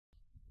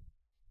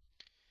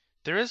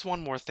There is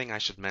one more thing I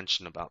should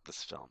mention about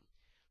this film.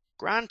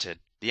 Granted,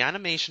 the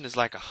animation is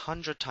like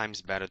 100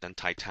 times better than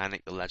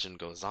Titanic: The Legend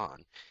Goes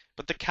On,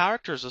 but the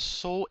characters are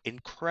so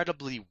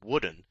incredibly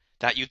wooden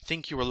that you'd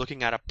think you were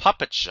looking at a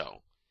puppet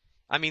show.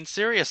 I mean,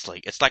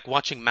 seriously, it's like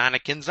watching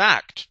mannequins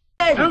act.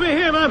 Over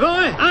here, my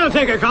boy! I'll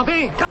take a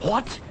copy!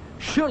 What?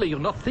 Surely you're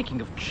not thinking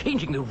of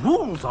changing the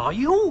rules, are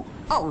you?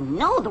 Oh,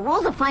 no, the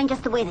rules are fine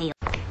just the way they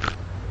are.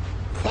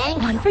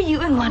 Thank you. One for you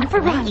and one for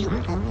Ronnie.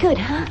 Good,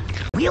 huh?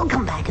 We'll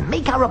come back and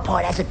make our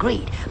report as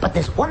agreed, but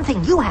there's one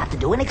thing you have to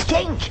do in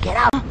exchange. Get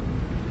out.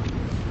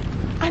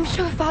 I'm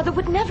sure Father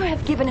would never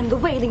have given him the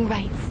whaling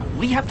rights.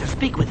 We have to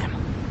speak with him.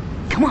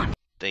 Come on.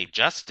 They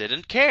just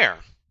didn't care.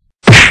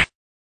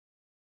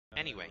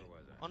 Anyway,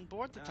 on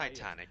board the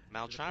Titanic,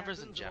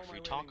 Maltravers and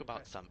Jeffrey talk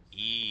about some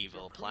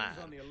evil plan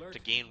to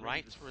gain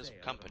rights for his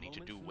company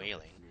to do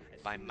whaling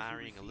by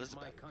marrying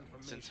Elizabeth,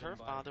 since her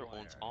father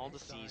owns all the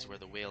seas where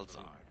the whales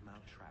are.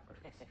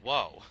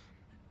 Whoa.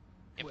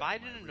 If I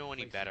didn't know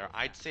any better,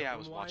 I'd say I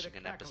was watching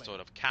an episode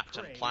of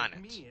Captain Planet.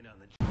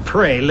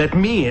 Pray, let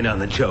me in on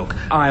the joke.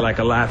 I like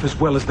a laugh as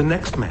well as the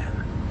next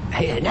man.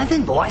 Hey,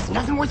 nothing, boss.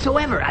 Nothing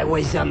whatsoever. I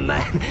was,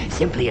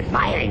 simply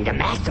admiring the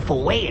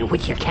masterful way in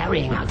which you're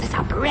carrying out this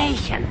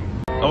operation.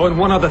 Oh, and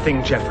one other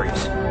thing,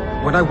 Jeffries.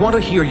 When I want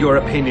to hear your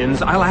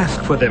opinions, I'll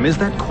ask for them. Is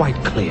that quite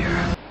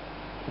clear?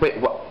 Wait,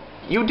 what?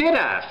 You did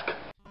ask!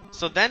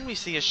 So then we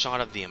see a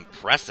shot of the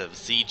impressive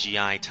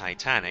CGI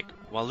Titanic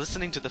while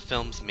listening to the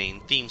film's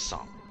main theme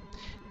song.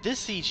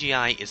 This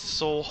CGI is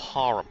so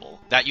horrible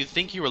that you'd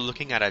think you were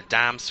looking at a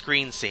damn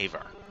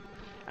screensaver.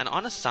 And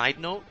on a side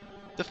note,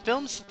 the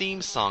film's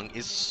theme song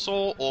is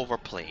so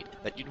overplayed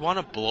that you'd want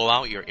to blow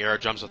out your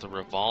eardrums with a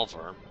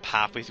revolver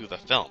halfway through the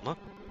film.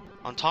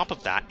 On top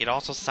of that, it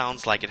also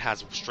sounds like it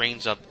has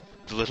strains of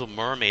The Little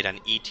Mermaid and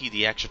E.T.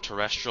 the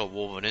Extraterrestrial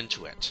woven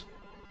into it.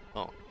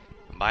 Oh,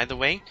 and by the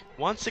way,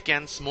 once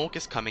again smoke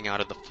is coming out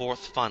of the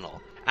fourth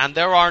funnel, and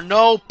there are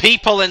no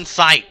people in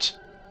sight!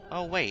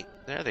 Oh wait,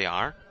 there they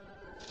are.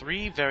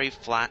 3 very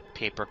flat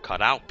paper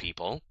cutout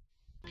people.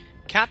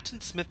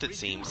 Captain Smith, it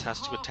seems,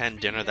 has to attend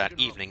dinner that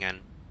evening and...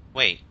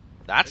 Wait,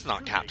 that's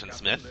not Captain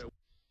Smith.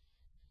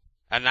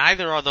 And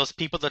neither are those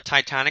people the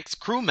Titanic's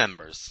crew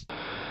members.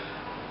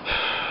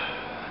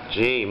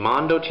 Gee,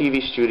 Mondo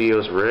TV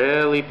Studios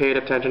really paid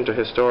attention to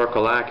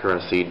historical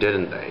accuracy,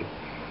 didn't they?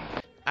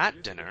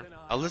 At dinner,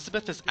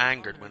 Elizabeth is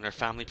angered when her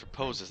family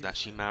proposes that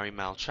she marry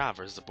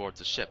Maltravers aboard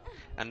the ship,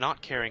 and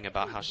not caring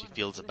about how she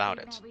feels about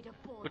it.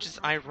 Which is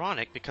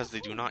ironic because they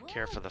do not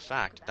care for the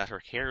fact that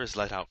her hair is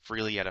let out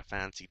freely at a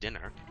fancy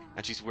dinner,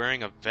 and she's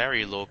wearing a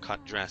very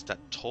low-cut dress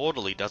that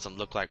totally doesn't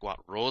look like what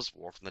Rose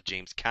wore from the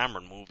James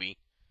Cameron movie.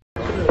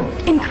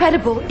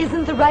 Incredible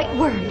isn't the right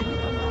word.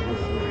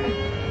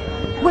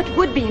 What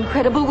would be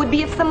incredible would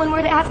be if someone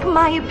were to ask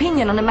my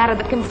opinion on a matter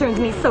that concerns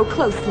me so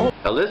closely.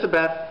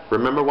 Elizabeth,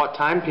 remember what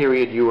time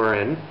period you were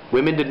in?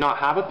 Women did not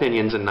have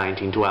opinions in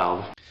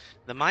 1912.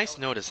 The mice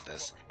notice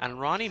this, and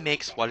Ronnie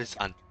makes what is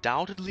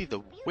undoubtedly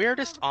the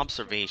weirdest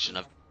observation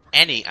of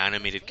any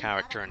animated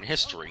character in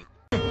history.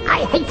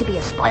 I hate to be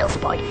a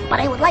spoilsport, but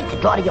I would like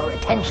to draw to your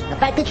attention the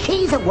fact that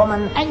she's a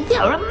woman and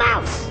you're a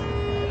mouse.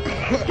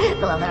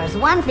 Well, there's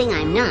one thing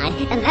I'm not,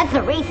 and that's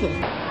a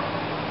racist.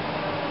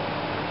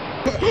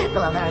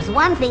 Well, there's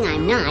one thing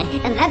I'm not,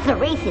 and that's a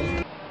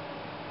racist.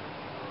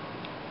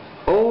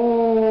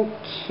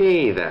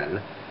 Okay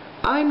then.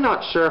 I'm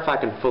not sure if I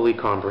can fully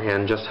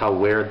comprehend just how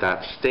weird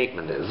that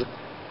statement is.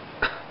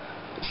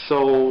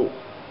 So,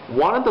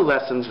 one of the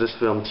lessons this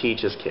film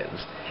teaches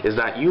kids is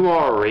that you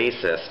are a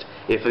racist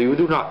if you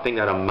do not think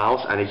that a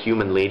mouse and a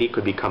human lady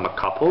could become a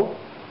couple.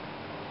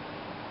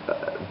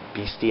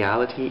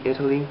 Bestiality,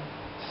 Italy?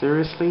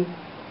 Seriously?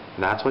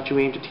 That's what you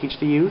aim to teach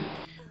the youth?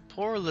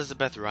 Poor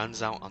Elizabeth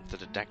runs out onto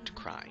the deck to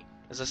cry,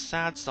 as a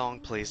sad song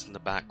plays in the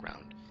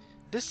background.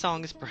 This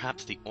song is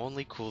perhaps the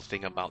only cool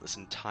thing about this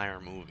entire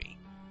movie.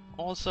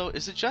 Also,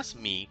 is it just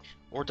me,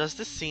 or does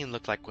this scene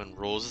look like when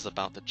Rose is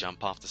about to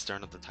jump off the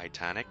stern of the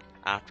Titanic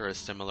after a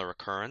similar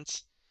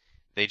occurrence?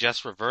 They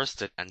just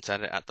reversed it and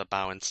set it at the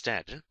bow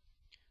instead.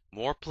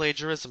 More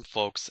plagiarism,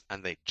 folks,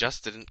 and they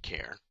just didn't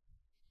care.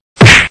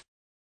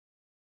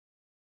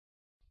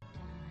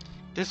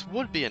 This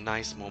would be a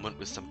nice moment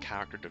with some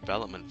character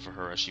development for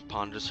her as she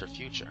ponders her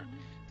future,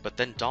 but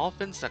then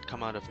dolphins that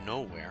come out of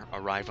nowhere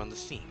arrive on the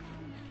scene.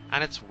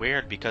 And it's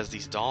weird because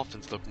these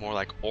dolphins look more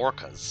like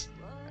orcas.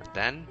 And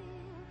then,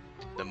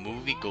 the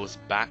movie goes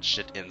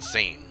batshit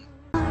insane.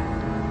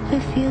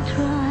 If you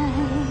try,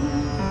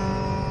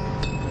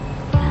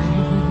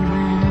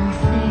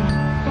 say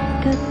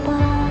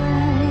goodbye.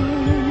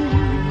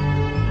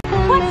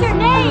 What's your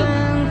name?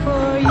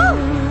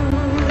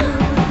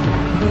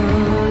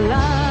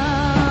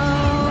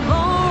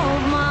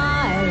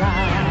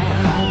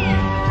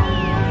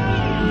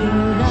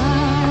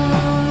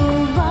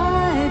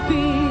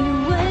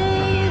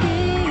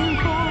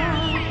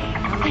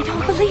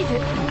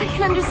 I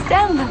can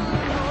understand them.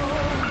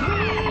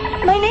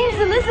 My name's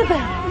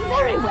Elizabeth.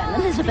 Very well,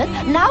 Elizabeth.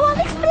 Now I'll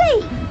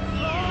explain.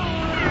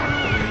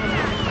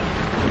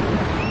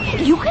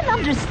 You can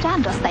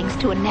understand us thanks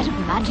to a net of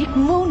magic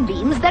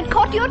moonbeams that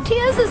caught your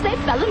tears as they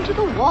fell into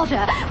the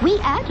water. We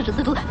added a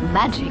little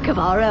magic of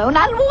our own,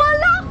 and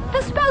voila!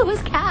 The spell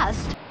was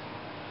cast.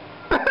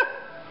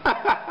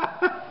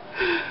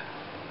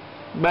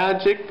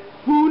 Magic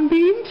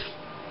moonbeams?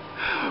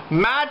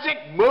 Magic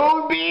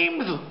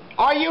moonbeams?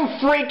 Are you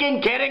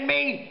freaking kidding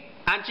me?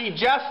 And she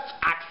just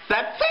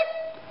accepts it?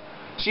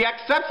 She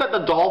accepts that the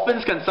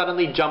dolphins can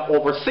suddenly jump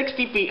over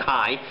 60 feet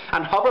high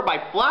and hover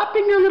by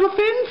flapping their little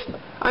fins?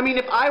 I mean,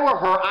 if I were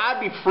her, I'd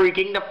be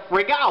freaking the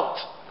frig out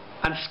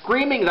and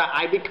screaming that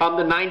I become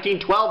the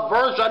 1912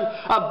 version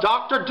of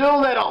Dr.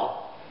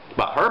 Dolittle.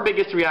 But her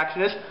biggest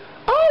reaction is,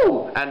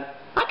 oh, and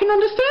I can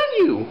understand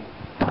you.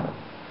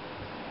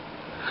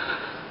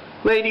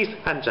 Ladies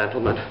and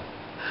gentlemen,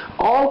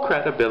 all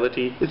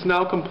credibility is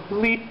now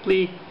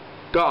completely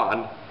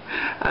gone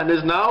and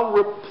is now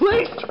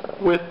replaced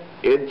with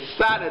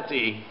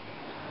insanity.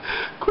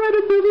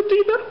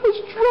 Credibility that was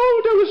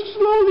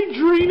slowly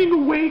draining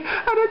away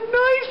at a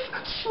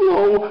nice,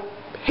 slow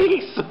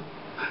pace.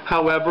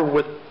 However,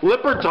 with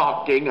lipper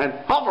talking and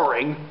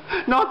hovering,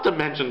 not to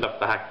mention the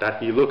fact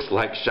that he looks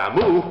like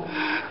Shamu,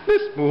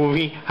 this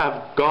movie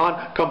have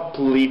gone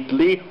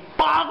completely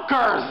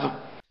bonkers.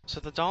 So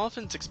the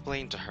dolphins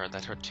explained to her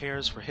that her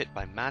tears were hit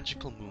by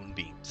magical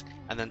moonbeams,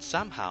 and then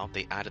somehow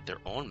they added their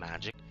own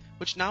magic,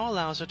 which now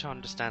allows her to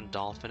understand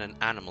dolphin and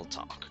animal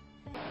talk.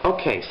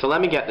 Okay, so let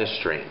me get this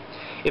straight.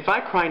 If I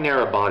cry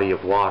near a body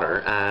of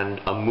water and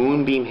a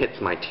moonbeam hits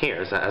my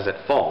tears as it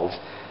falls,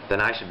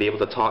 then I should be able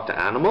to talk to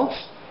animals?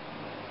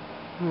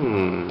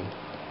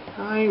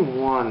 I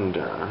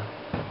wonder.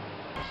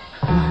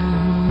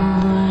 One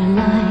more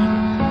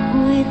night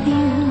with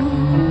you.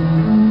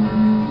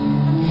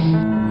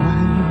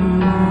 One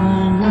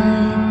more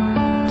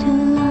night to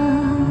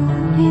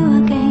love you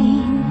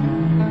again.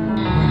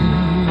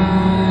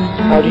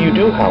 How do you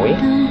do, Howie?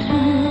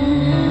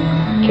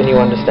 Can you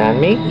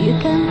understand me? You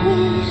can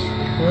wish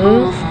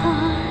for a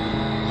star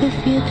if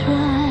you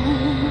try.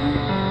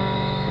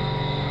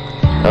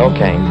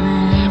 Okay,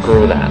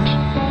 screw that.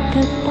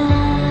 Goodbye.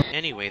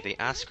 Anyway, they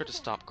ask her to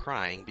stop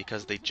crying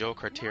because they joke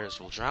her tears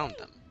will drown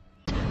them.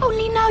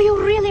 Only now you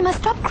really must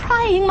stop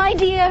crying, my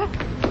dear.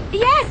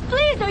 Yes,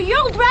 please, or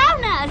you'll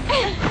drown us.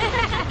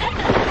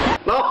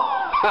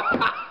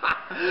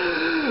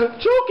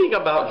 Joking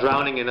about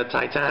drowning in a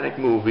Titanic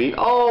movie.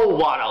 Oh,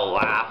 what a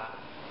laugh.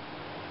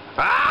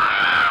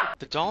 Ah!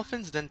 The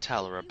dolphins then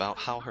tell her about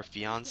how her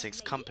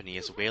fiancé's company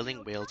is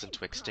whaling whales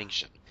into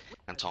extinction,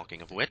 and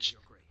talking of which,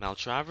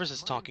 Maltravers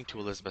is talking to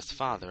Elizabeth's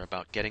father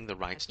about getting the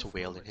rights to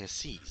whale in his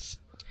seas.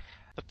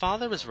 The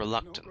father is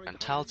reluctant and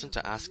tells him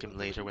to ask him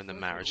later when the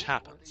marriage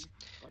happens.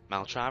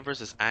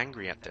 Maltravers is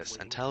angry at this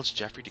and tells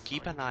Jeffrey to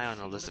keep an eye on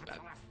Elizabeth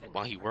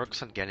while he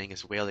works on getting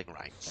his whaling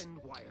rights.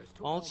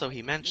 Also,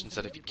 he mentions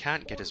that if he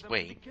can't get his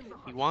way,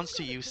 he wants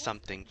to use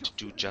something to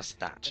do just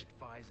that.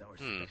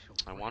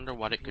 I wonder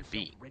what it could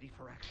be.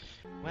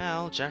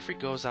 Well, Jeffrey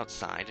goes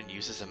outside and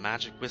uses a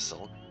magic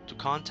whistle to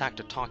contact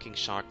a talking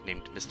shark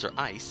named Mr.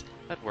 Ice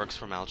that works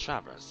for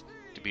Maltravers,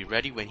 to be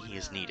ready when he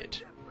is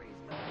needed.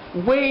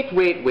 Wait.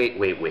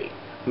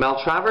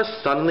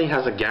 Maltravers suddenly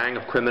has a gang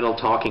of criminal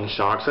talking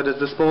sharks at his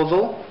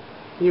disposal?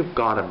 You've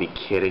gotta be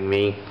kidding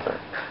me.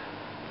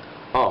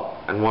 Oh,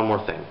 and one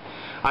more thing.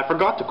 I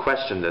forgot to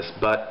question this,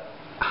 but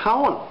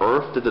how on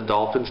earth did the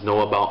dolphins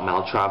know about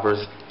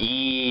Maltravers'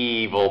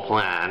 evil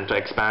plan to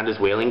expand his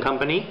whaling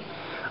company?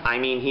 I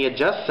mean, he had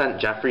just sent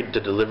Jeffrey to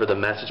deliver the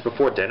message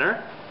before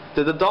dinner.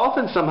 Did the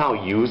dolphins somehow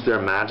use their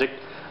magic,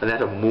 a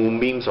net of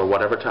moonbeams or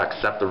whatever, to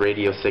accept the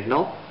radio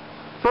signal?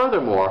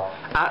 Furthermore,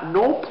 at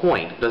no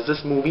point does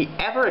this movie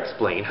ever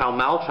explain how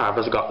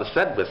Maltravers got the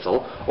said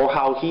whistle, or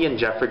how he and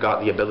Jeffrey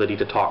got the ability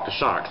to talk to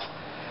sharks.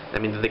 I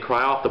mean, did they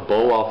cry off the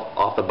bow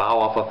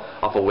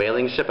off a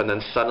whaling ship and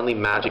then suddenly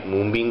magic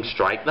moonbeams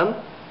strike them?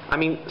 I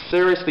mean,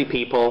 seriously,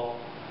 people.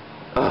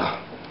 Ugh.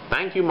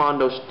 Thank you,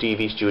 Mondo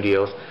TV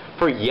Studios,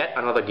 for yet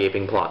another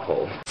gaping plot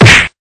hole.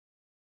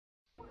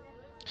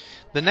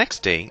 The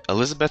next day,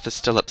 Elizabeth is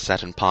still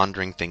upset and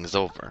pondering things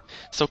over,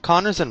 so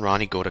Connors and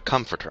Ronnie go to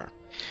comfort her.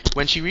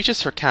 When she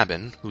reaches her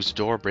cabin, whose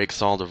door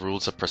breaks all the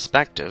rules of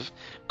perspective,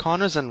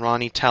 Connors and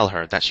Ronnie tell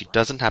her that she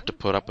doesn't have to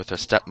put up with her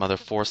stepmother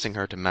forcing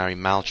her to marry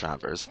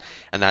Maltravers,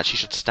 and that she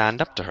should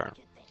stand up to her.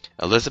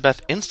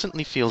 Elizabeth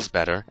instantly feels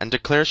better and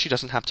declares she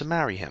doesn't have to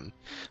marry him.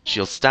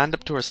 She'll stand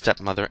up to her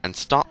stepmother and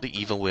stop the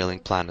evil whaling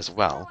plan as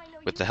well,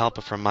 with the help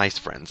of her mice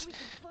friends,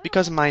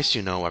 because mice,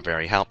 you know, are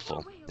very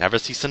helpful. Ever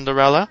see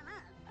Cinderella?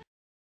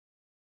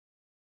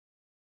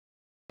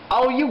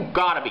 Oh, you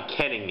gotta be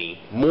kidding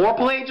me. More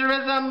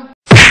plagiarism?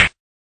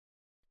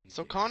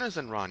 So Connors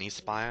and Ronnie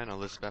spy on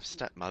Elizabeth's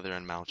stepmother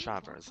and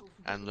Maltravers,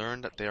 and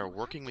learn that they are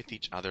working with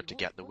each other to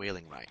get the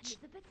whaling rights.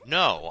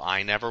 No,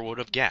 I never would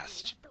have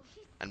guessed.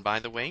 And by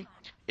the way,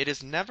 it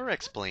is never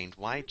explained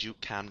why Duke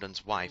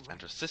Camden's wife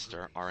and her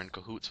sister are in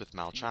cahoots with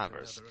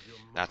Maltravers.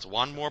 That's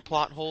one more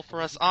plot hole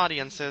for us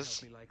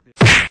audiences.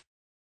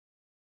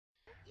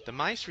 The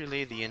mice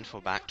relay the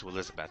info back to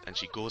Elizabeth, and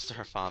she goes to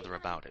her father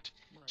about it.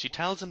 She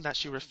tells him that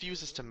she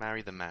refuses to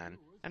marry the man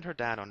and her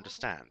dad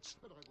understands.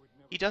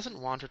 He doesn't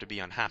want her to be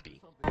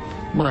unhappy.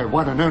 My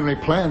one and only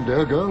plan,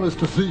 dear girl, is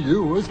to see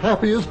you as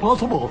happy as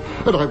possible,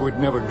 and I would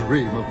never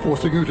dream of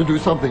forcing you to do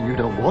something you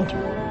don't want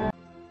to.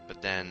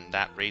 But then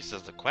that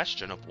raises the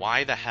question of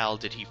why the hell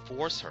did he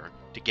force her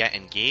to get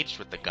engaged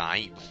with the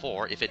guy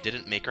before if it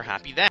didn't make her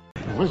happy then?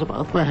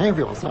 Elizabeth, behave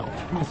yourself.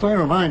 Must I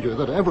remind you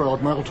that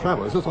Everard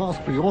Maltravers has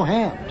asked for your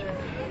hand,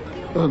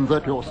 and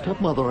that your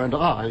stepmother and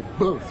I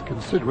both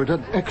consider it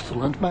an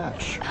excellent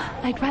match.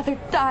 I'd rather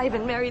die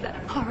than marry that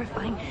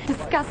horrifying,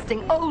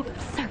 disgusting old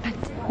serpent.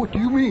 What do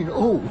you mean,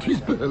 old?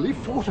 He's barely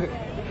 40.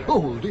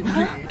 Old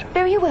indeed.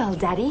 Very well,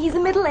 Daddy. He's a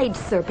middle-aged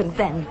serpent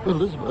then.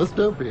 Elizabeth,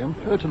 don't be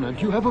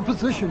impertinent. You have a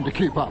position to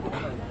keep up.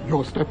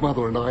 Your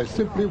stepmother and I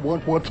simply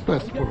want what's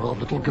best for our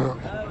little girl.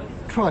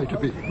 Try to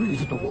be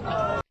reasonable.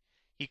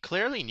 He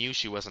clearly knew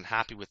she wasn't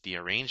happy with the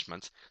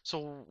arrangements,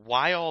 so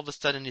why all of a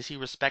sudden is he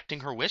respecting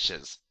her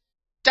wishes?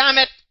 Damn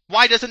it!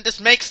 Why doesn't this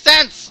make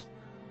sense?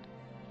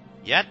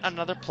 Yet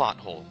another plot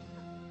hole.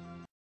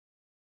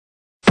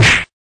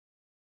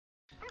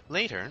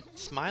 Later,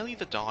 Smiley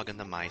the dog and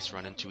the mice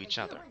run into each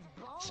other.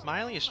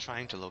 Smiley is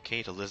trying to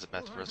locate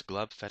Elizabeth for his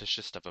glove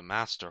fetishist of a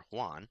master,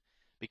 Juan,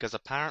 because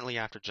apparently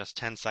after just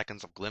 10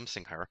 seconds of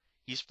glimpsing her,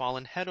 he's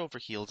fallen head over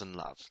heels in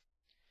love.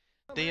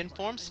 They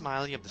inform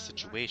Smiley of the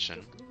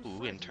situation,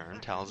 who in turn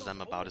tells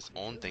them about his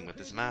own thing with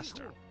his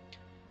master.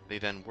 They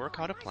then work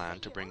out a plan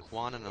to bring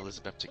Juan and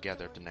Elizabeth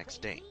together the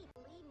next day.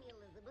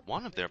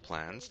 One of their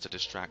plans, to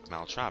distract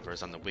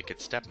Maltravers and the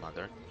wicked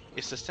stepmother,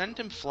 is to send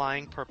him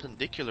flying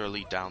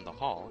perpendicularly down the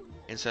hall,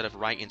 instead of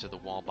right into the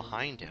wall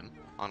behind him,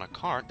 on a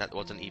cart that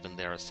wasn't even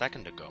there a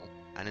second ago,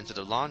 and into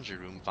the laundry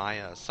room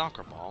via a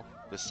soccer ball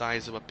the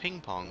size of a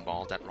ping pong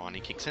ball that Ronnie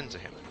kicks into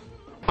him.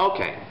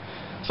 Okay,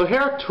 so here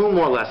are 2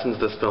 more lessons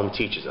this film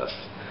teaches us.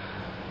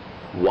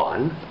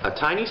 1. A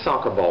tiny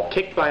soccer ball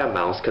kicked by a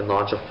mouse can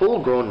launch a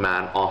full-grown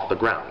man off the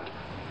ground.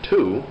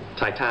 2.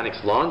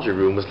 Titanic's laundry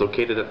room was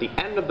located at the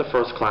end of the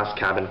first-class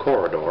cabin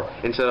corridor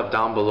instead of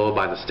down below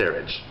by the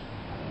steerage.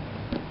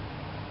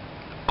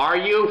 Are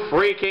you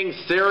freaking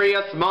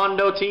serious,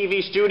 Mondo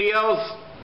TV Studios?